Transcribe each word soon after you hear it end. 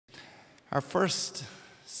Our first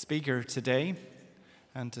speaker today,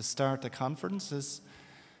 and to start the conference, is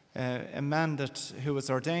a man who was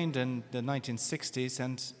ordained in the 1960s,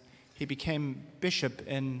 and he became bishop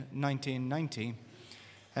in 1990.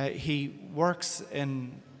 He works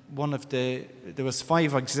in there was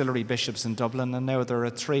 5 auxiliary bishops in Dublin, and now there are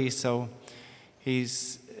 3, so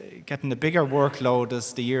he's getting a bigger workload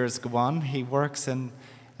as the years go on. He works in,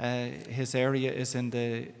 his area is up in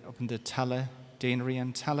the Tallaght Deanery,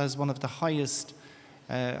 and Tallaght is one of the highest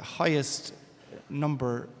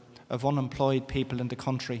number of unemployed people in the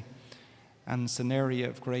country, and it's an area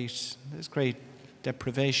of great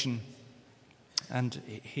deprivation, and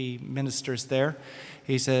he ministers there.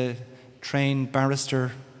 He's a trained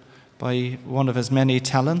barrister by one of his many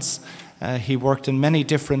talents. He worked in many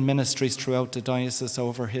different ministries throughout the diocese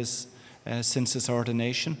since his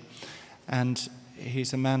ordination, and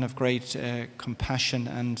he's a man of great compassion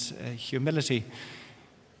and humility.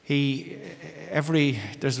 Comes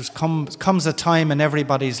a time in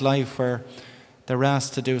everybody's life where they're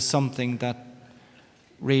asked to do something that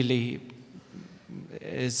really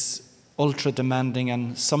is ultra demanding,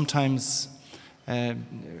 and sometimes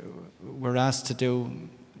we're asked to do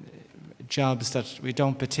jobs that we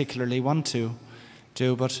don't particularly want to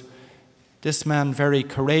do. But this man very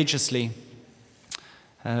courageously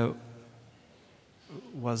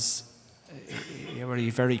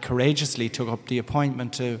took up the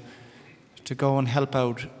appointment to go and help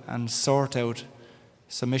out and sort out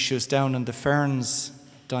some issues down in the Ferns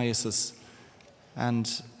diocese. And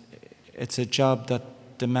it's a job that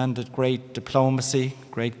demanded great diplomacy,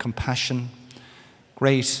 great compassion,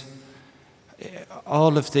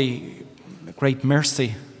 all of the great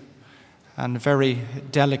mercy, and a very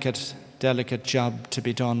delicate job to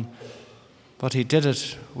be done. But he did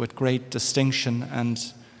it with great distinction,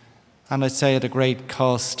 and I'd say at a great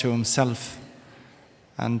cost to himself.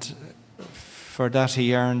 And for that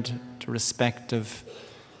he earned the respect of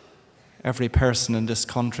every person in this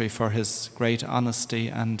country for his great honesty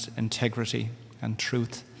and integrity and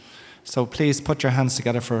truth. So please put your hands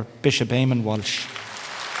together for Bishop Eamonn Walshe.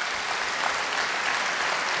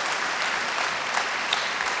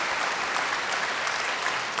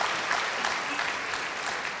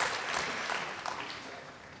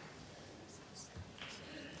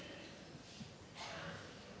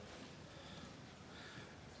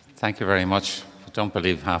 Thank you very much. I don't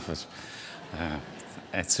believe half of it.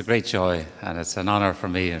 It's a great joy, and it's an honor for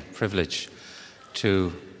me, a privilege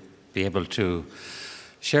to be able to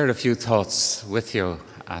share a few thoughts with you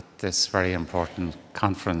at this very important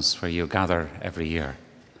conference where you gather every year.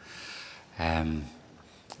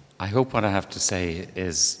 I hope what I have to say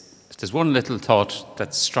is, if there's one little thought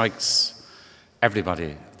that strikes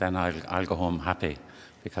everybody, then I'll go home happy,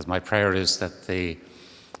 because my prayer is that the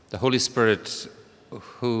Holy Spirit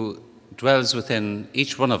who dwells within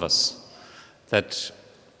each one of us, that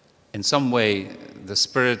in some way the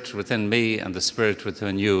Spirit within me and the Spirit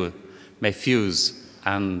within you may fuse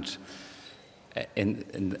and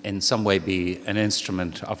in some way be an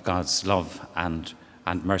instrument of God's love and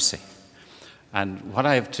mercy. And what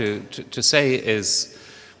I have to say is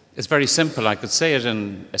very simple. I could say it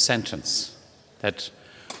in a sentence, that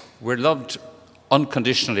we're loved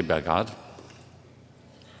unconditionally by God.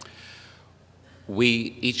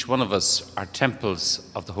 Each one of us are temples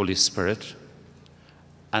of the Holy Spirit,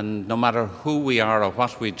 and no matter who we are or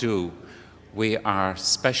what we do, we are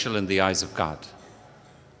special in the eyes of God.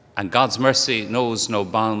 And God's mercy knows no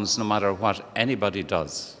bounds, no matter what anybody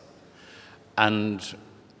does. And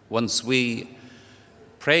once we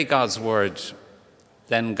pray God's word,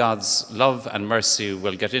 then God's love and mercy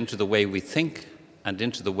will get into the way we think and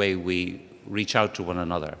into the way we reach out to one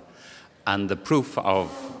another. And the proof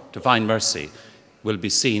of divine mercy will be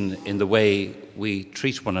seen in the way we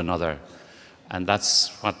treat one another. And that's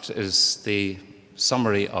what is the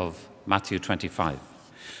summary of Matthew 25.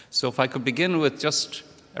 So if I could begin with just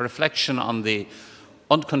a reflection on the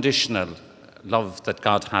unconditional love that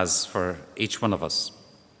God has for each one of us.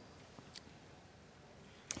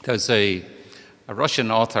 There's a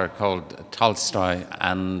Russian author called Tolstoy,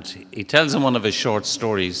 and he tells in one of his short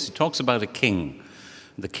stories, he talks about a king.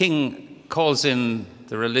 The king calls in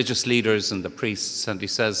the religious leaders and the priests, and he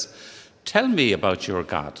says, "Tell me about your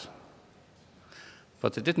God."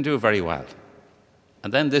 But they didn't do very well.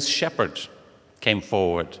 And then this shepherd came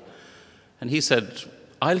forward, and he said,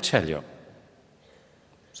 "I'll tell you."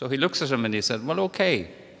 So he looks at him and he said, "Well, okay,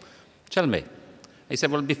 tell me." He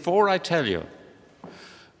said, "Well, before I tell you,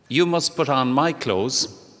 you must put on my clothes,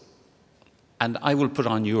 and I will put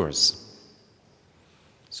on yours."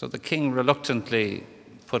 So the king reluctantly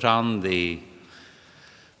put on the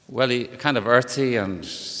kind of earthy and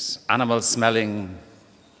animal-smelling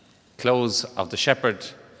clothes of the shepherd,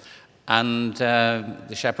 and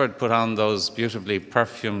the shepherd put on those beautifully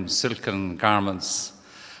perfumed silken garments.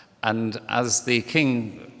 And as the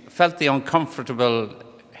king felt the uncomfortable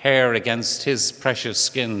hair against his precious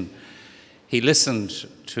skin, he listened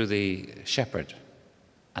to the shepherd.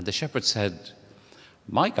 And the shepherd said,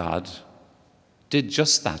 "My God did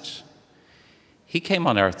just that. He came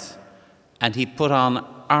on earth and he put on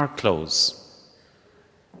our clothes.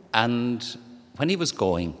 And when he was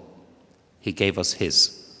going, he gave us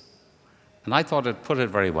his." And I thought it put it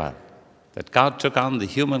very well, that God took on the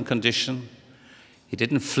human condition. He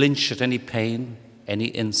didn't flinch at any pain, any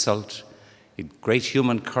insult. He had great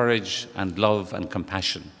human courage and love and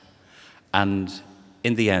compassion. And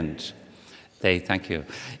in the end, he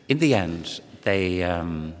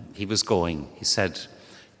was going. He said,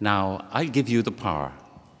 "Now I'll give you the power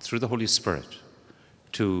through the Holy Spirit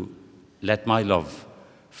to let my love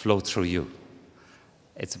flow through you."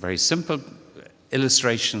 It's a very simple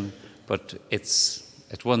illustration, but it's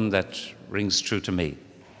one that rings true to me.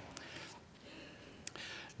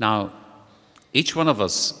 Now, each one of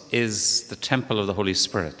us is the temple of the Holy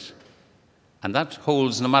Spirit, and that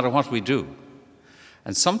holds no matter what we do.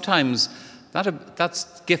 And sometimes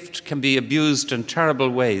that gift can be abused in terrible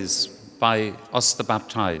ways by us, the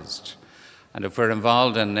baptized. And if we're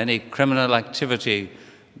involved in any criminal activity,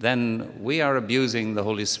 then we are abusing the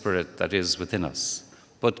Holy Spirit that is within us.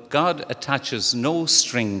 But God attaches no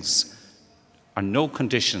strings or no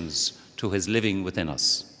conditions to his living within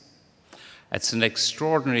us. It's an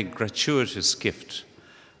extraordinary, gratuitous gift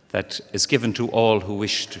that is given to all who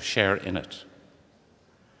wish to share in it.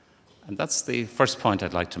 And that's the first point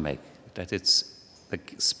I'd like to make, that the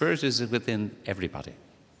Spirit is within everybody.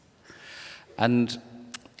 And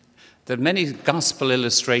there are many gospel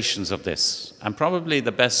illustrations of this, and probably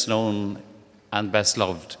the best known and best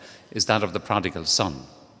loved is that of the prodigal son.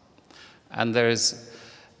 And there's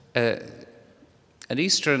an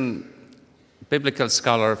Eastern biblical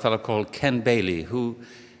scholar, a fellow called Ken Bailey, who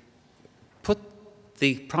put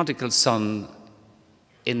the prodigal son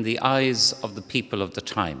in the eyes of the people of the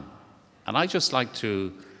time. And I just like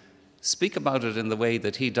to speak about it in the way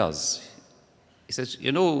that he does. He says,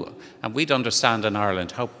 and we'd understand in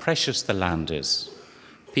Ireland how precious the land is.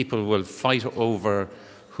 People will fight over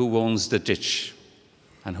who owns the ditch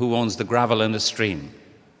and who owns the gravel in the stream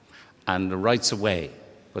and the rights of way.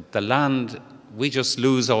 But the land, we just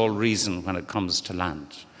lose all reason when it comes to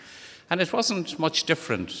land. And it wasn't much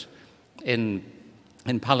different in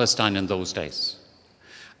Palestine in those days.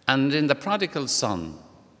 And in the prodigal son,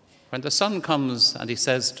 when the son comes and he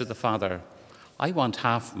says to the father, "I want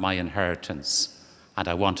half my inheritance, and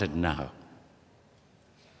I want it now."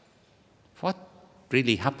 What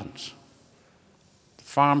really happened? The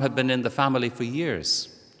farm had been in the family for years,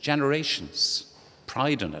 generations,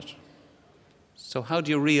 pride in it. So how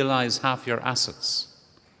do you realize half your assets?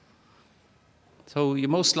 So you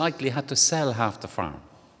most likely had to sell half the farm,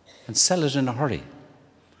 and sell it in a hurry,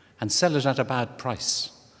 and sell it at a bad price,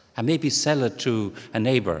 and maybe sell it to a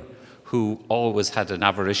neighbor who always had an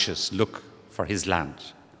avaricious look for his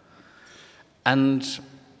land. And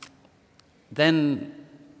then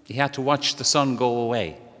he had to watch the son go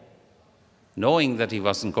away, knowing that he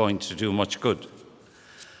wasn't going to do much good.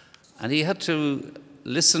 And he had to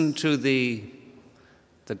listen to the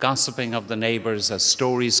gossiping of the neighbors as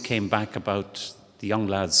stories came back about the young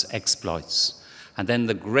lad's exploits. And then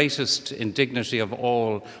the greatest indignity of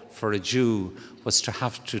all for a Jew was to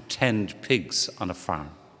have to tend pigs on a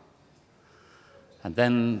farm. And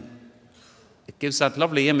then it gives that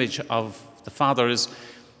lovely image of the father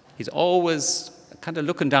he's always kind of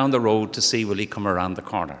looking down the road to see will he come around the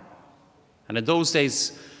corner. And in those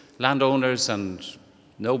days, landowners and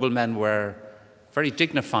noblemen were very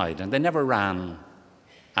dignified, and they never ran,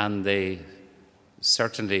 and they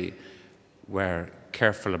certainly were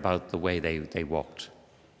careful about the way they walked.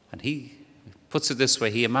 And he puts it this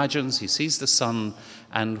way: he imagines, he sees the son,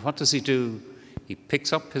 and what does he do? He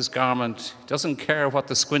picks up his garment, doesn't care what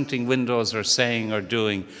the squinting windows are saying or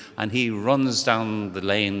doing, and he runs down the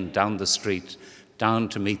lane, down the street, down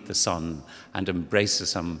to meet the son and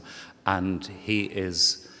embraces him, and he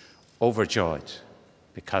is overjoyed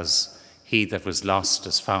because he that was lost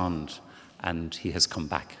is found and he has come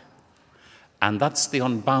back. And that's the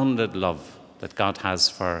unbounded love that God has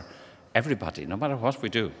for everybody, no matter what we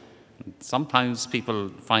do. Sometimes people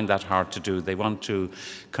find that hard to do. They want to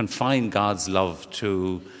confine God's love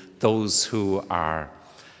to those who are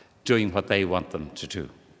doing what they want them to do.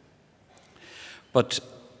 But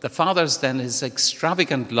the Father's then, his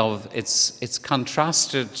extravagant love, it's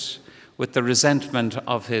contrasted with the resentment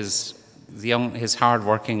of his his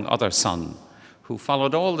hard-working other son, who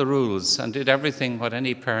followed all the rules and did everything what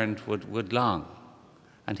any parent would long.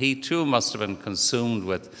 And he too must have been consumed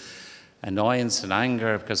with annoyance and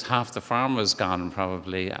anger because half the farm was gone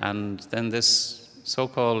probably. And then this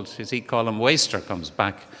so-called, as he called him, waster comes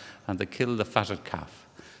back and they kill the fatted calf.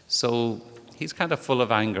 So he's kind of full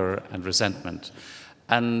of anger and resentment.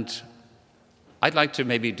 And I'd like to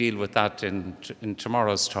maybe deal with that in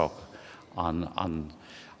tomorrow's talk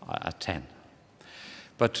at 10.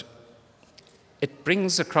 But it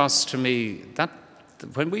brings across to me that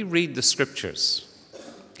when we read the scriptures,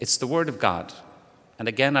 it's the Word of God. And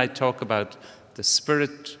again, I talk about the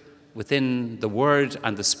Spirit within the Word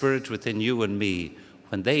and the Spirit within you and me.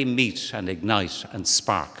 When they meet and ignite and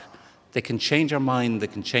spark, they can change our mind, they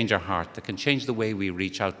can change our heart, they can change the way we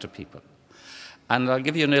reach out to people. And I'll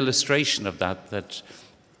give you an illustration of that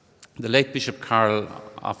the late Bishop Carl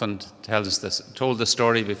often told the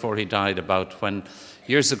story before he died about when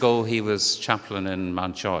years ago he was chaplain in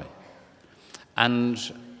Mountjoy. And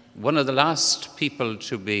one of the last people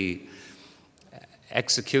to be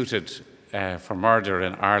executed for murder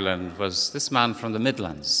in Ireland was this man from the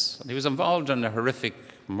Midlands. And he was involved in a horrific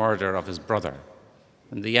murder of his brother.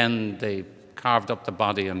 In the end, they carved up the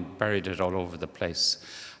body and buried it all over the place.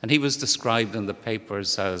 And he was described in the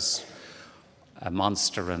papers as a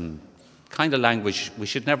monster and kind of language we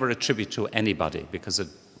should never attribute to anybody because it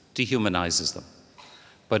dehumanizes them.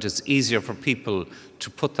 But it's easier for people to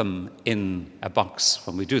put them in a box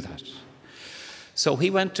when we do that. So he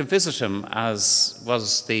went to visit him, as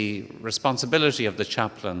was the responsibility of the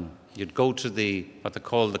chaplain. You'd go to what they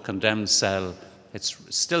call the condemned cell. It's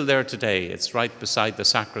still there today. It's right beside the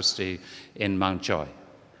sacristy in Mountjoy.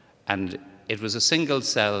 And it was a single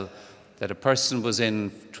cell that a person was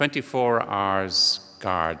in 24 hours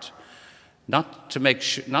guard, not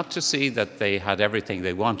to see that they had everything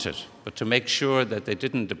they wanted, but to make sure that they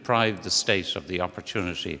didn't deprive the state of the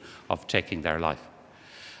opportunity of taking their life.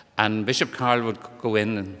 And Bishop Carl would go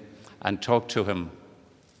in and talk to him,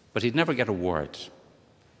 but he'd never get a word.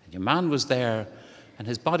 And your man was there, and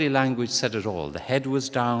his body language said it all. The head was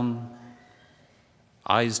down,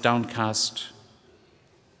 eyes downcast,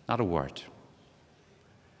 not a word.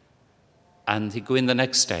 And he'd go in the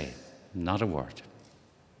next day, not a word.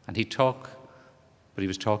 And he'd talk, but he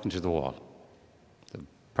was talking to the wall. The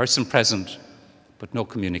person present, but no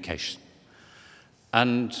communication.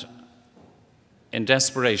 And in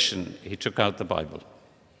desperation, he took out the Bible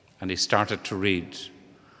and he started to read.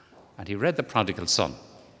 And he read the prodigal son.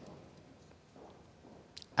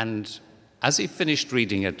 And as he finished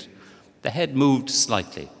reading it, the head moved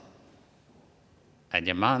slightly. And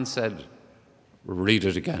your man said, "Read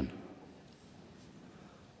it again."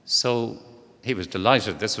 So he was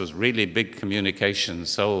delighted. This was really big communication.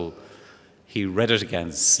 So he read it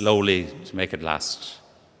again slowly to make it last.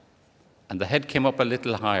 And the head came up a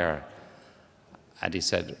little higher. And he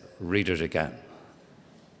said, "Read it again."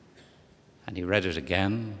 And he read it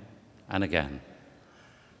again and again.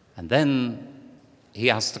 And then he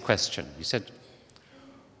asked the question. He said,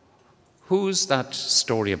 "Who's that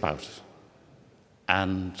story about?"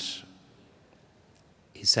 And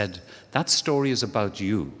he said, "That story is about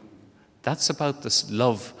you. That's about this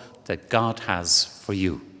love that God has for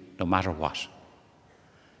you, no matter what."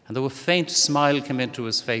 And though a faint smile came into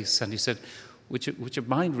his face, and he said, would you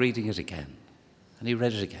mind reading it again? And he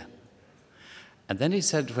read it again. And then he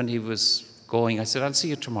said, when he was going, I said, "I'll see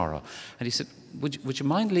you tomorrow." And he said, would you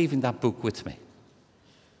mind leaving that book with me?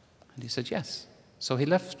 And he said, "Yes." So he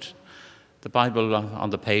left the Bible on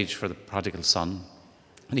the page for the prodigal son,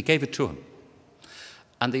 and he gave it to him.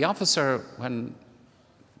 And the officer, when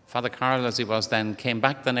Father Carl, as he was then, came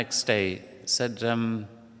back the next day, said,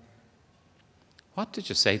 "What did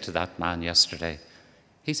you say to that man yesterday?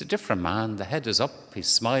 He's a different man. The head is up, he's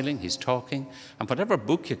smiling, he's talking. And whatever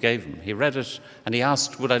book you gave him, he read it, and he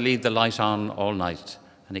asked, would I leave the light on all night?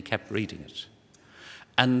 And he kept reading it.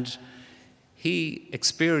 And he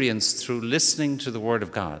experienced through listening to the Word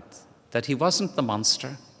of God that he wasn't the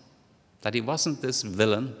monster, that he wasn't this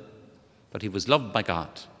villain, but he was loved by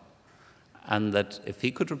God. And that if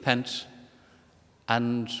he could repent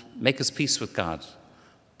and make his peace with God,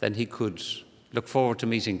 then he could look forward to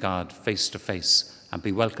meeting God face to face and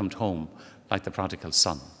be welcomed home like the prodigal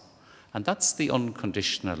son. And that's the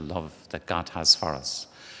unconditional love that God has for us.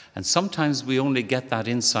 And sometimes we only get that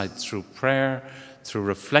insight through prayer, through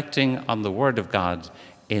reflecting on the Word of God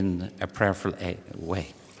in a prayerful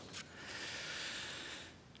way.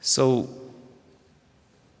 So,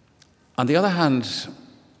 on the other hand,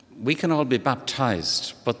 we can all be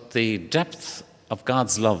baptized, but the depth of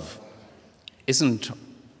God's love isn't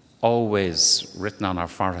always written on our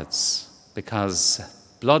foreheads. because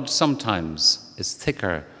blood sometimes is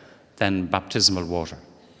thicker than baptismal water.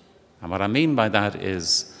 And what I mean by that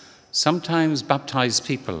is sometimes baptized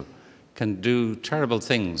people can do terrible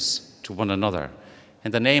things to one another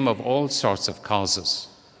in the name of all sorts of causes.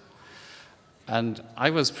 And I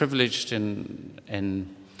was privileged in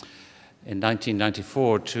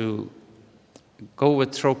 1994 to go with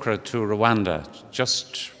Trokra to Rwanda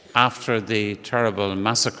just after the terrible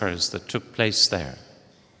massacres that took place there.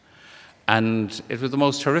 And it was the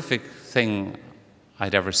most horrific thing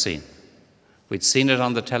I'd ever seen. We'd seen it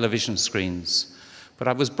on the television screens, but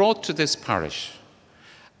I was brought to this parish,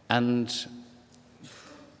 and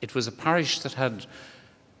it was a parish that had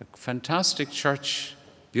a fantastic church,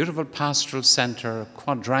 beautiful pastoral centre,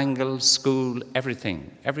 quadrangle school,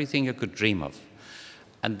 everything you could dream of.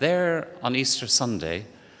 And there on Easter Sunday,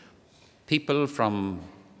 people from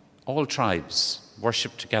all tribes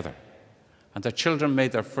worshipped together, and their children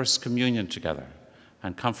made their first communion together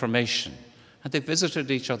and confirmation, and they visited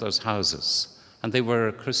each other's houses, and they were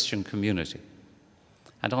a Christian community.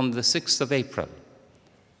 And on the 6th of April,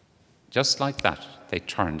 just like that, they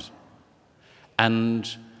turned. And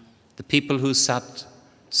the people who sat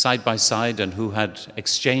side by side and who had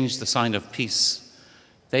exchanged the sign of peace,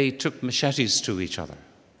 they took machetes to each other.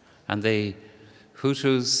 And the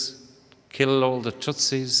Hutus killed all the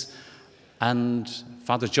Tutsis, and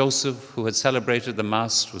Father Joseph, who had celebrated the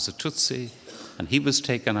Mass, was a Tutsi, and he was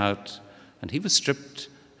taken out, and he was stripped,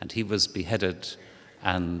 and he was beheaded,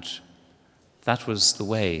 and that was the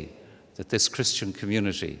way that this Christian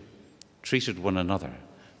community treated one another,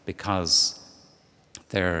 because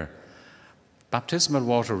their baptismal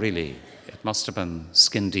water, really, it must have been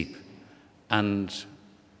skin deep. And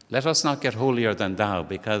let us not get holier than thou,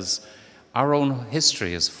 because our own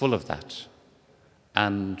history is full of that.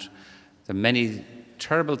 And the many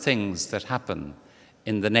terrible things that happen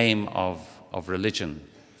in the name of religion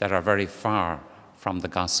that are very far from the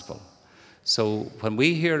gospel. So when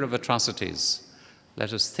we hear of atrocities,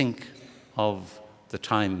 let us think of the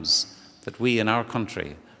times that we in our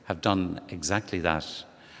country have done exactly that.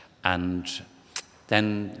 And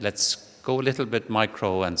then let's go a little bit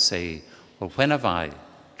micro and say, well, when have I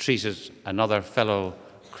treated another fellow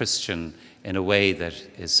Christian in a way that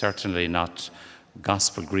is certainly not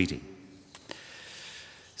gospel greedy?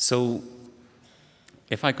 So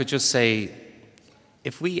if I could just say,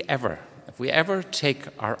 if we ever take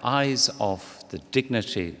our eyes off the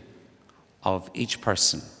dignity of each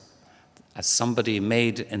person as somebody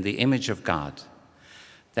made in the image of God,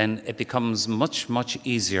 then it becomes much, much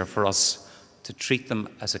easier for us to treat them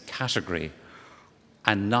as a category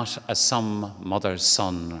and not as some mother's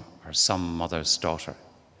son or some mother's daughter.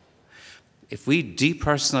 If we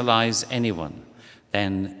depersonalize anyone,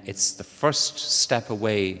 then it's the first step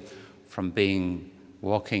away from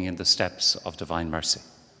walking in the steps of divine mercy.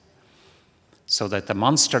 So that the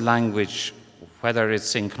monster language, whether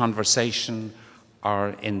it's in conversation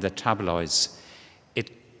or in the tabloids,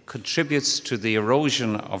 it contributes to the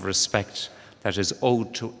erosion of respect that is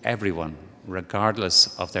owed to everyone,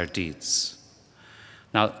 regardless of their deeds.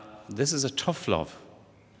 Now, this is a tough love,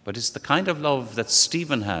 but it's the kind of love that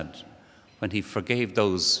Stephen had when he forgave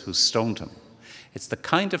those who stoned him. It's the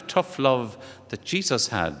kind of tough love that Jesus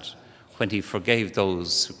had when he forgave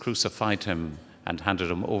those who crucified him and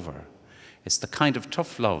handed him over. It's the kind of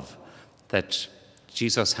tough love that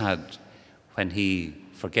Jesus had when he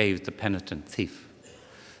forgave the penitent thief.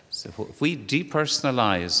 So if we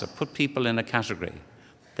depersonalize or put people in a category,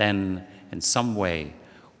 then in some way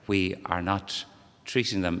we are not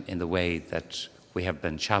treating them in the way that we have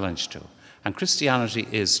been challenged to. And Christianity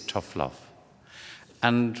is tough love.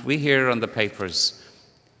 And we hear on the papers,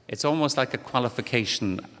 it's almost like a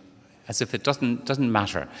qualification, as if it doesn't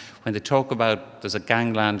matter. When they talk about there's a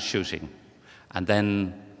gangland shooting, and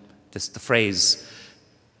then the phrase,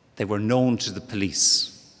 they were known to the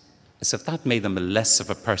police, as if that made them less of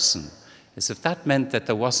a person, as if that meant that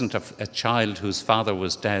there wasn't a child whose father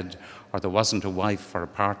was dead, or there wasn't a wife or a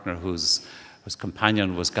partner whose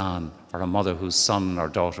companion was gone, or a mother whose son or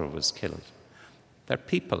daughter was killed. They're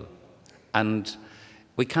people. And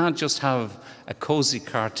we can't just have a cozy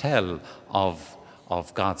cartel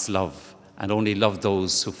of God's love and only love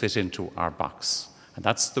those who fit into our box. And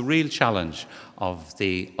that's the real challenge of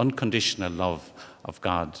the unconditional love of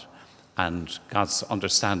God and God's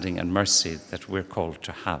understanding and mercy that we're called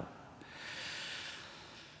to have.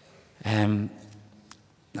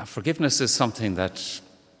 Now, forgiveness is something that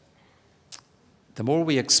the more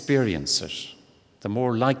we experience it, the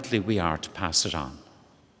more likely we are to pass it on.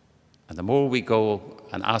 And the more we go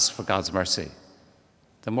and ask for God's mercy,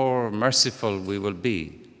 the more merciful we will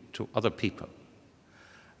be to other people.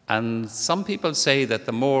 And some people say that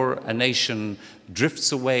the more a nation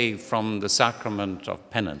drifts away from the sacrament of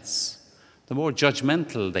penance, the more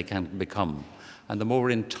judgmental they can become and the more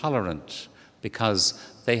intolerant, because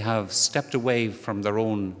they have stepped away from their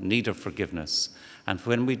own need of forgiveness. And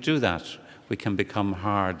when we do that, we can become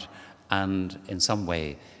hard and in some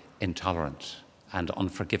way intolerant and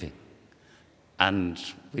unforgiving. And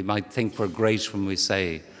we might think we're great when we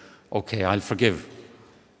say, okay, I'll forgive,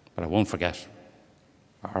 but I won't forget.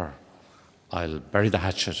 Or I'll bury the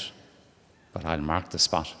hatchet, but I'll mark the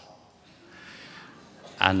spot.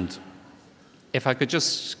 And if I could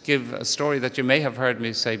just give a story that you may have heard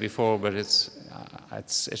me say before, but it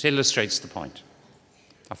illustrates the point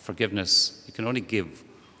of forgiveness. You can only give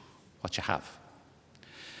what you have.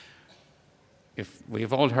 If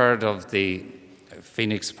we've all heard of the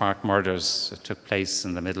Phoenix Park murders that took place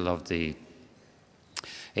in the middle of the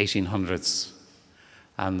 1800s,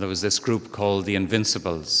 and there was this group called the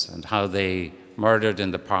Invincibles, and how they murdered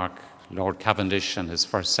in the park Lord Cavendish and his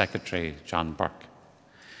first secretary, John Burke.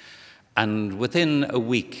 And within a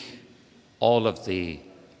week, all of the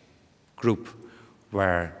group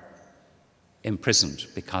were imprisoned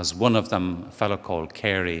because one of them, a fellow called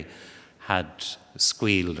Carey, had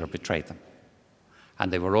squealed or betrayed them.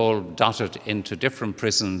 And they were all dotted into different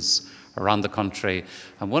prisons around the country.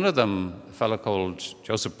 And one of them, a fellow called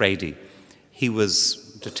Joseph Brady, he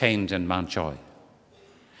was detained in Mountjoy.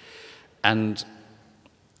 And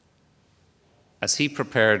as he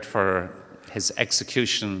prepared for his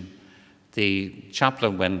execution, the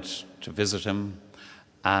chaplain went to visit him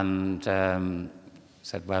and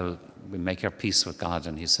said, well, we make our peace with God.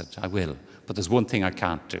 And he said, I will, but there's one thing I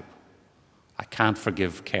can't do. I can't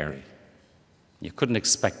forgive Carey. You couldn't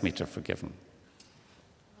expect me to forgive him.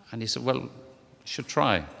 And he said, well, you should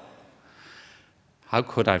try. How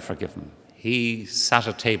could I forgive him? He sat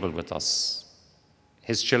at table with us.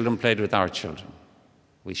 His children played with our children.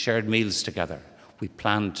 We shared meals together. We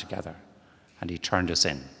planned together. And he turned us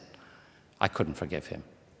in. I couldn't forgive him.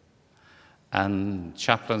 And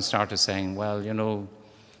chaplain started saying, well, you know,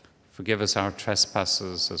 forgive us our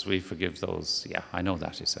trespasses as we forgive those. Yeah, I know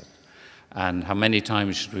that, he said. And how many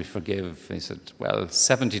times should we forgive? He said, well,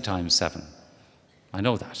 70 times 7. I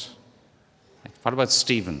know that. What about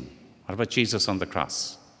Stephen? What about Jesus on the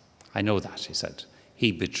cross? I know that, he said.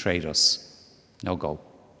 He betrayed us. No go.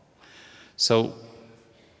 So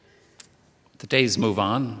the days move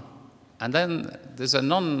on, and then there's a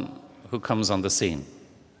nun who comes on the scene.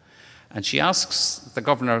 And she asks the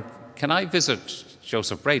governor, can I visit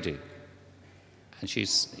Joseph Brady? And he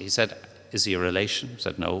said, is he a relation? He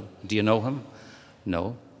said, no. Do you know him?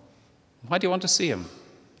 No. Why do you want to see him?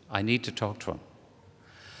 I need to talk to him.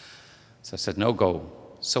 So I said, no go.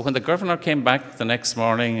 So when the governor came back the next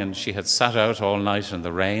morning and she had sat out all night in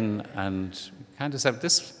the rain and kind of said,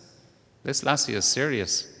 this lassie is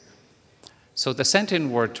serious. So they sent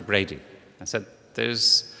in word to Brady and said,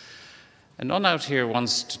 there's a nun out here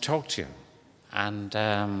wants to talk to you. And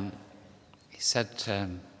he said,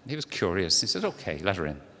 he was curious. He said, okay, let her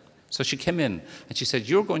in. So she came in and she said,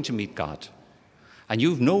 you're going to meet God. And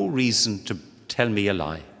you've no reason to tell me a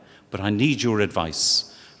lie, but I need your advice.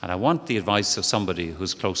 And I want the advice of somebody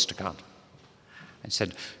who's close to God. And she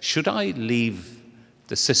said, should I leave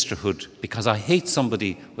the sisterhood because I hate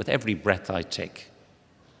somebody with every breath I take?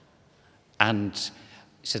 And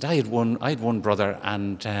he said, I had one brother,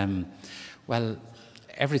 and well,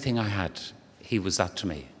 everything I had, he was that to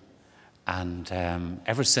me. And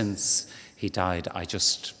ever since he died, I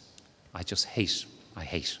just hate. I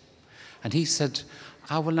hate. And he said,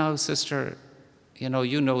 well now, sister, you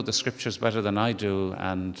know the scriptures better than I do,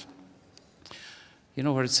 and you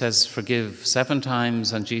know where it says forgive 7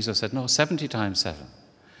 times, and Jesus said, no, 70 times 7.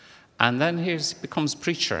 And then he becomes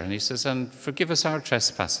preacher, and he says, and forgive us our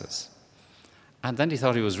trespasses. And then he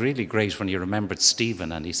thought he was really great when he remembered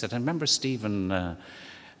Stephen, and he said, I remember Stephen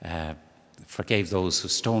forgave those who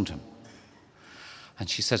stoned him. And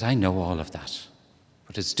she said, I know all of that,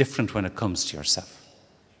 but it's different when it comes to yourself.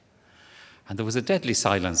 And there was a deadly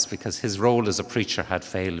silence because his role as a preacher had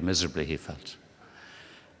failed miserably, he felt.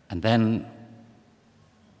 And then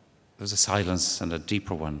there was a silence and a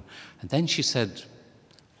deeper one. And then she said,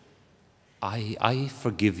 I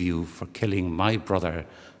forgive you for killing my brother,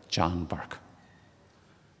 John Burke.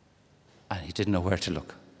 And he didn't know where to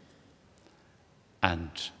look. And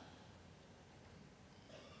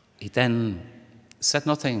he then said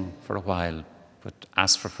nothing for a while, but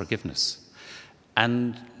asked for forgiveness.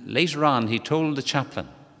 And later on, he told the chaplain,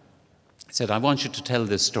 he said, I want you to tell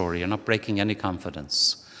this story. You're not breaking any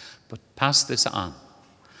confidence, but pass this on.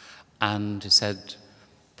 And he said,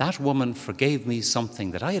 that woman forgave me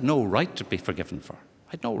something that I had no right to be forgiven for.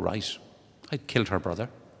 I'd no right. I'd killed her brother,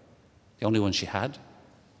 the only one she had,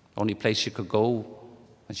 the only place she could go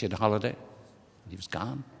when she had a holiday, and he was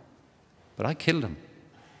gone. But I killed him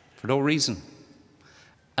for no reason.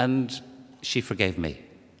 And she forgave me.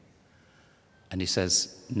 And he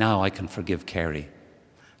says, now I can forgive Carey.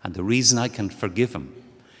 And the reason I can forgive him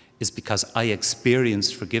is because I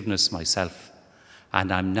experienced forgiveness myself,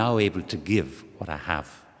 and I'm now able to give what I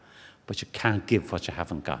have. But you can't give what you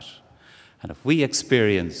haven't got. And if we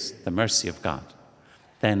experience the mercy of God,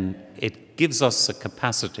 then it gives us a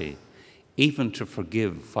capacity even to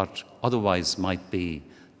forgive what otherwise might be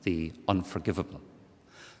the unforgivable.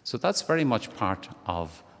 So that's very much part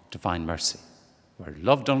of divine mercy. We're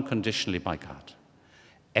loved unconditionally by God.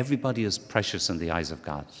 Everybody is precious in the eyes of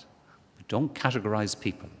God. We don't categorize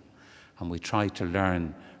people, and we try to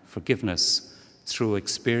learn forgiveness through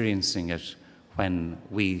experiencing it when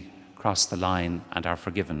we cross the line and are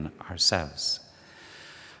forgiven ourselves.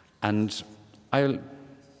 And I'll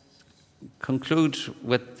conclude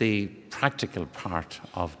with the practical part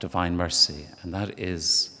of divine mercy, and that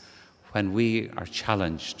is when we are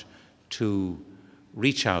challenged to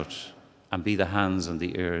reach out and be the hands and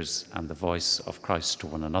the ears and the voice of Christ to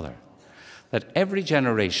one another. That every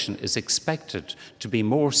generation is expected to be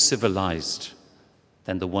more civilized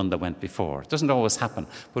than the one that went before. It doesn't always happen,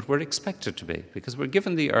 but we're expected to be, because we're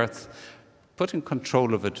given the earth, put in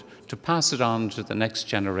control of it, to pass it on to the next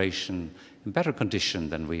generation in better condition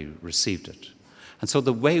than we received it. And so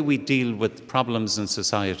the way we deal with problems in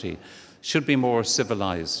society should be more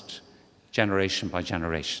civilized generation by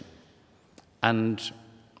generation. And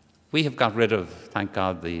we have got rid of, thank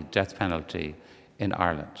God, the death penalty in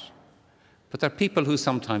Ireland. But there are people who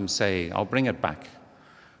sometimes say, I'll bring it back,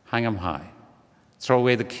 hang them high, throw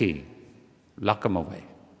away the key, lock them away,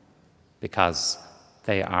 because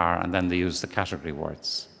they are, and then they use the category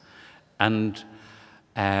words. And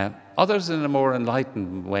others in a more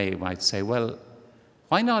enlightened way might say, well,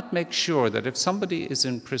 why not make sure that if somebody is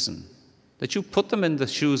in prison, that you put them in the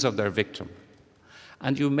shoes of their victim,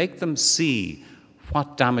 and you make them see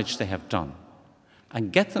what damage they have done,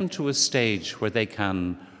 and get them to a stage where they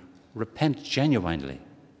can repent genuinely,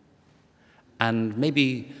 and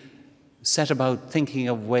maybe set about thinking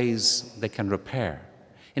of ways they can repair.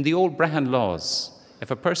 In the old Brehon laws,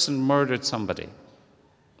 if a person murdered somebody,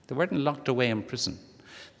 they weren't locked away in prison.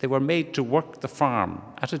 They were made to work the farm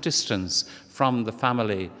at a distance from the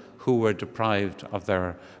family who were deprived of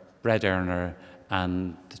their bread earner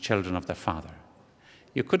and the children of their father.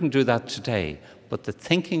 You couldn't do that today, but the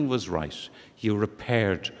thinking was right. You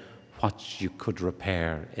repaired what you could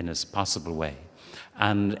repair in a possible way.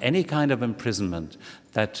 And any kind of imprisonment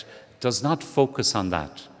that does not focus on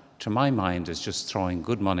that, to my mind, is just throwing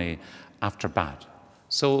good money after bad.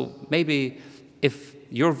 So maybe if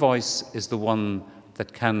your voice is the one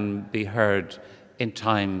that can be heard in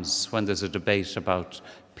times when there's a debate about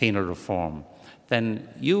penal reform, then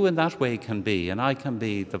you in that way can be, and I can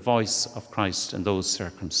be, the voice of Christ in those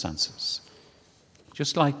circumstances.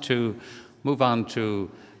 Just like to move on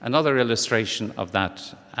to another illustration of that,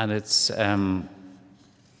 and it's to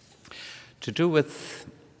do with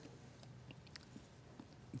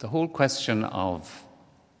the whole question of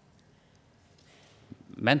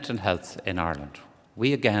mental health in Ireland.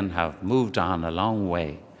 We again have moved on a long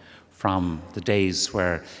way from the days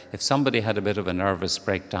where if somebody had a bit of a nervous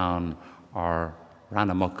breakdown or ran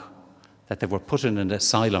amok, that they were put in an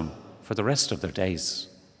asylum for the rest of their days.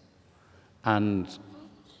 And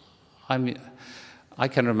I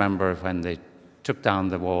can remember when they took down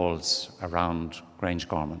the walls around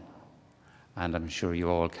Grangegorman, and I'm sure you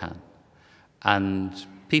all can. And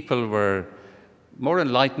people were more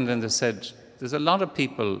enlightened, and they said, there's a lot of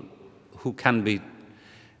people who can be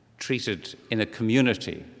treated in a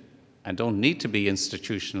community and don't need to be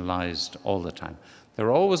institutionalized all the time. There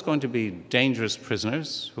are always going to be dangerous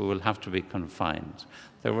prisoners who will have to be confined.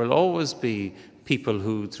 There will always be people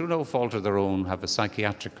who, through no fault of their own, have a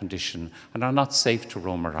psychiatric condition and are not safe to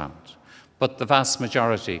roam around. But the vast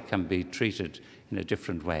majority can be treated in a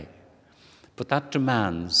different way. But that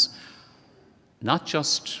demands not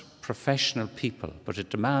just professional people, but it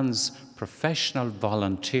demands professional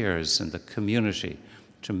volunteers in the community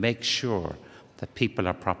to make sure that people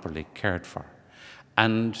are properly cared for.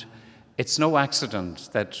 And it's no accident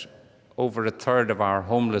that over a third of our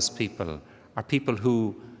homeless people are people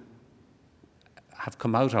who have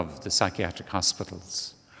come out of the psychiatric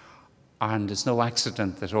hospitals. And it's no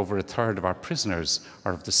accident that over a third of our prisoners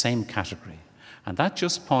are of the same category. And that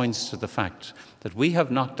just points to the fact that we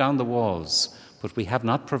have knocked down the walls, but we have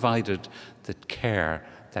not provided the care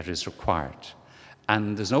that is required.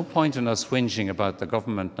 And there's no point in us whinging about the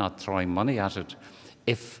government not throwing money at it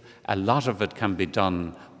if a lot of it can be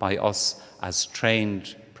done by us as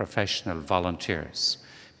trained professional volunteers,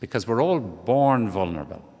 because we're all born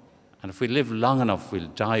vulnerable. And if we live long enough, we'll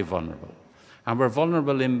die vulnerable. And we're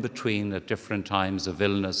vulnerable in between at different times of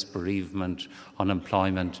illness, bereavement,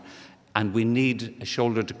 unemployment, and we need a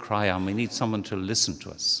shoulder to cry on. We need someone to listen to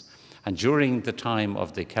us. And during the time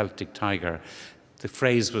of the Celtic Tiger, the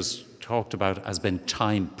phrase was talked about as being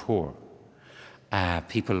time poor.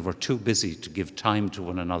 People were too busy to give time to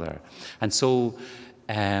one another. And so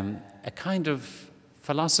a kind of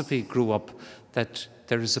philosophy grew up that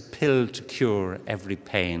there is a pill to cure every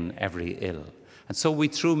pain, every ill. And so we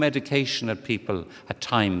threw medication at people at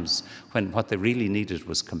times when what they really needed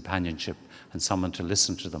was companionship and someone to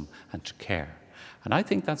listen to them and to care. And I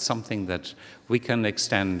think that's something that we can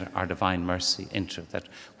extend our divine mercy into, that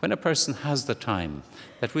when a person has the time,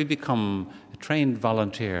 that we become a trained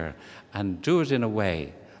volunteer and do it in a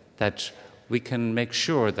way that we can make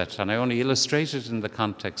sure that, and I only illustrate it in the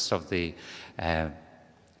context of the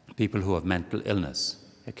people who have mental illness.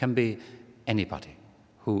 It can be anybody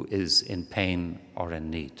who is in pain or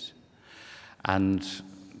in need. And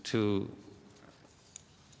to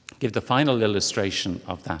give the final illustration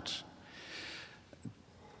of that,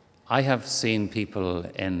 I have seen people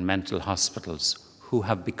in mental hospitals who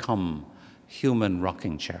have become human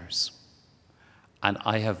rocking chairs. And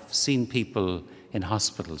I have seen people in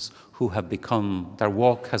hospitals who have become, their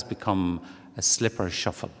walk has become a slipper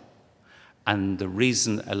shuffle. And the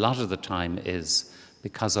reason a lot of the time is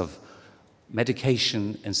because of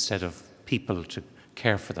medication instead of people to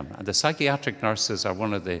care for them. And the psychiatric nurses are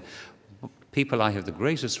one of the people I have the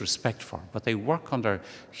greatest respect for, but they work under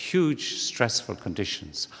huge stressful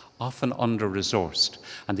conditions, often under-resourced,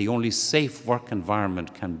 and the only safe work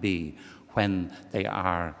environment can be when they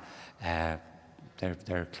are,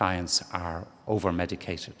 their clients are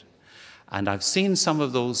over-medicated. And I've seen some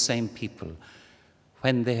of those same people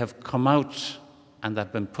when they have come out and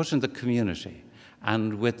they've been put in the community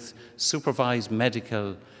and with supervised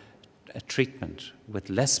medical treatment, with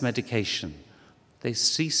less medication, they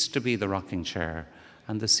cease to be the rocking chair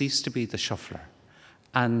and they cease to be the shuffler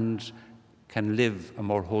and can live a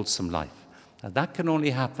more wholesome life. Now, that can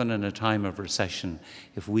only happen in a time of recession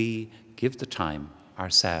if we give the time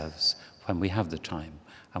ourselves when we have the time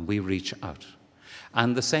and we reach out.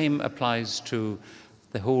 And the same applies to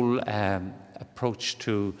the whole approach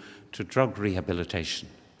to drug rehabilitation,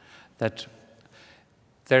 that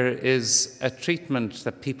there is a treatment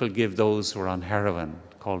that people give those who are on heroin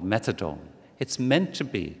called methadone. It's meant to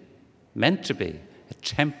be a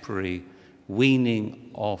temporary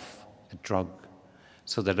weaning off a drug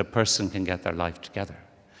so that a person can get their life together.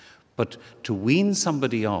 But to wean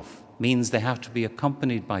somebody off means they have to be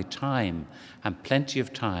accompanied by time and plenty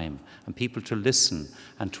of time and people to listen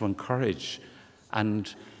and to encourage.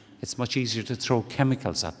 And it's much easier to throw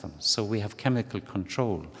chemicals at them. So we have chemical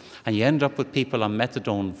control. And you end up with people on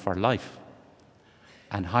methadone for life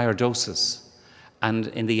and higher doses. And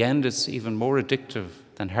in the end, it's even more addictive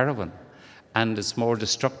than heroin. And it's more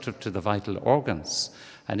destructive to the vital organs.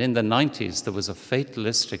 And in the 90s, there was a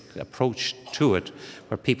fatalistic approach to it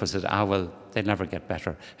where people said, well, they'll never get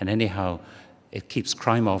better. And anyhow, it keeps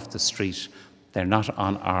crime off the street. They're not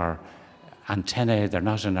on our antennae, they're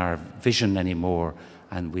not in our vision anymore,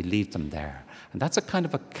 and we leave them there. And that's a kind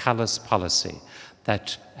of a callous policy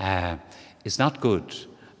that is not good.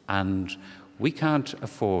 And we can't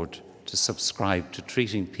afford to subscribe to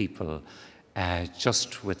treating people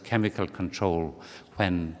just with chemical control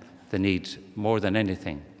when they need, more than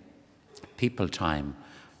anything, people time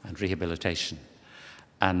and rehabilitation.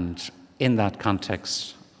 And in that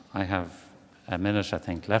context, I have a minute, I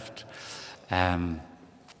think, left. I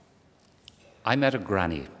met a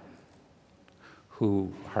granny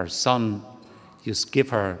who her son used to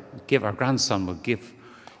her grandson would give,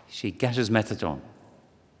 she'd get his methadone.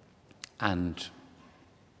 And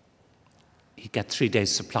he'd get 3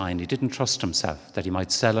 days' supply, and he didn't trust himself that he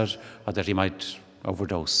might sell it or that he might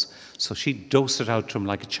overdose. So she'd dose it out to him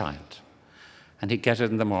like a child. And he'd get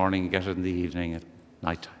it in the morning, get it in the evening, at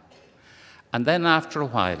night time. And then after a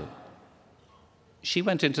while, she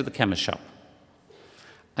went into the chemist shop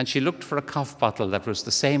and she looked for a cough bottle that was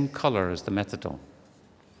the same color as the methadone.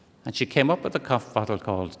 And she came up with a cough bottle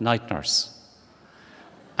called Night Nurse.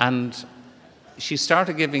 And she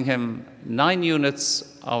started giving him 9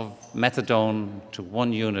 units of methadone to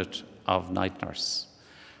 1 unit of Night Nurse.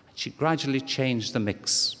 She gradually changed the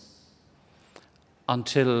mix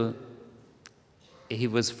until he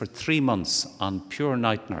was for 3 months on pure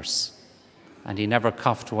Night Nurse. And he never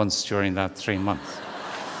coughed once during that 3 months.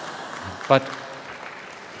 But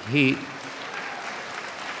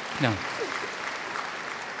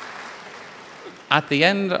at the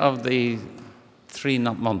end of the 3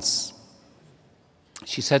 months,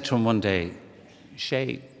 she said to him one day,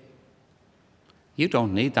 "Shay, you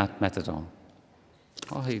don't need that methadone."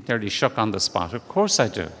 Oh, he nearly shook on the spot. "Of course I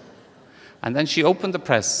do." And then she opened the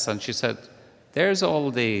press and she said, "There's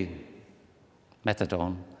all the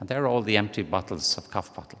methadone, and there are all the empty bottles of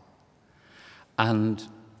cough bottle." And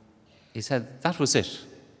he said, that was it.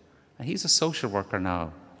 And he's a social worker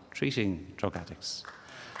now, treating drug addicts.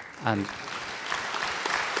 And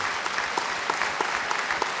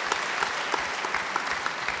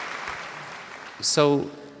so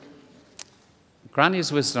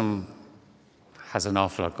Granny's wisdom has an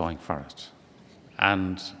awful lot going for it.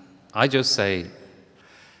 And I just say,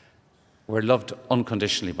 we're loved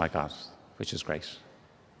unconditionally by God, which is great.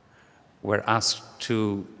 We're asked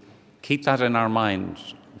to keep that in our mind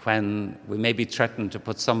when we may be threatened to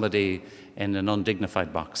put somebody in an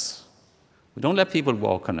undignified box. We don't let people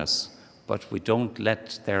walk on us, but we don't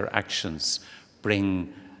let their actions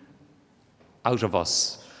bring out of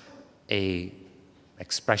us a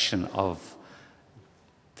expression of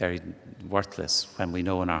they're worthless when we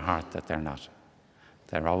know in our heart that they're not.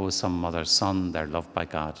 They're always some mother's son, they're loved by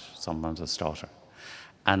God, someone's daughter.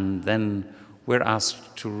 And then we're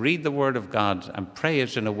asked to read the Word of God and pray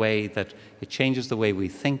it in a way that it changes the way we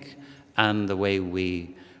think and the way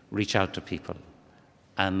we reach out to people.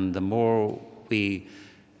 And the more we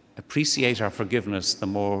appreciate our forgiveness, the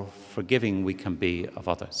more forgiving we can be of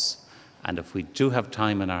others. And if we do have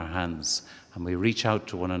time in our hands and we reach out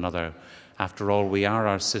to one another, after all, we are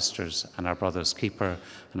our sisters and our brother's keeper.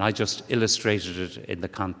 And I just illustrated it in the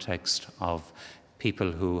context of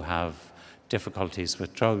people who have difficulties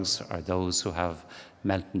with drugs or those who have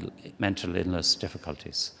mental illness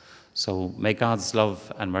difficulties. So may God's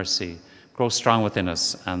love and mercy grow strong within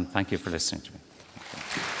us, and thank you for listening to me.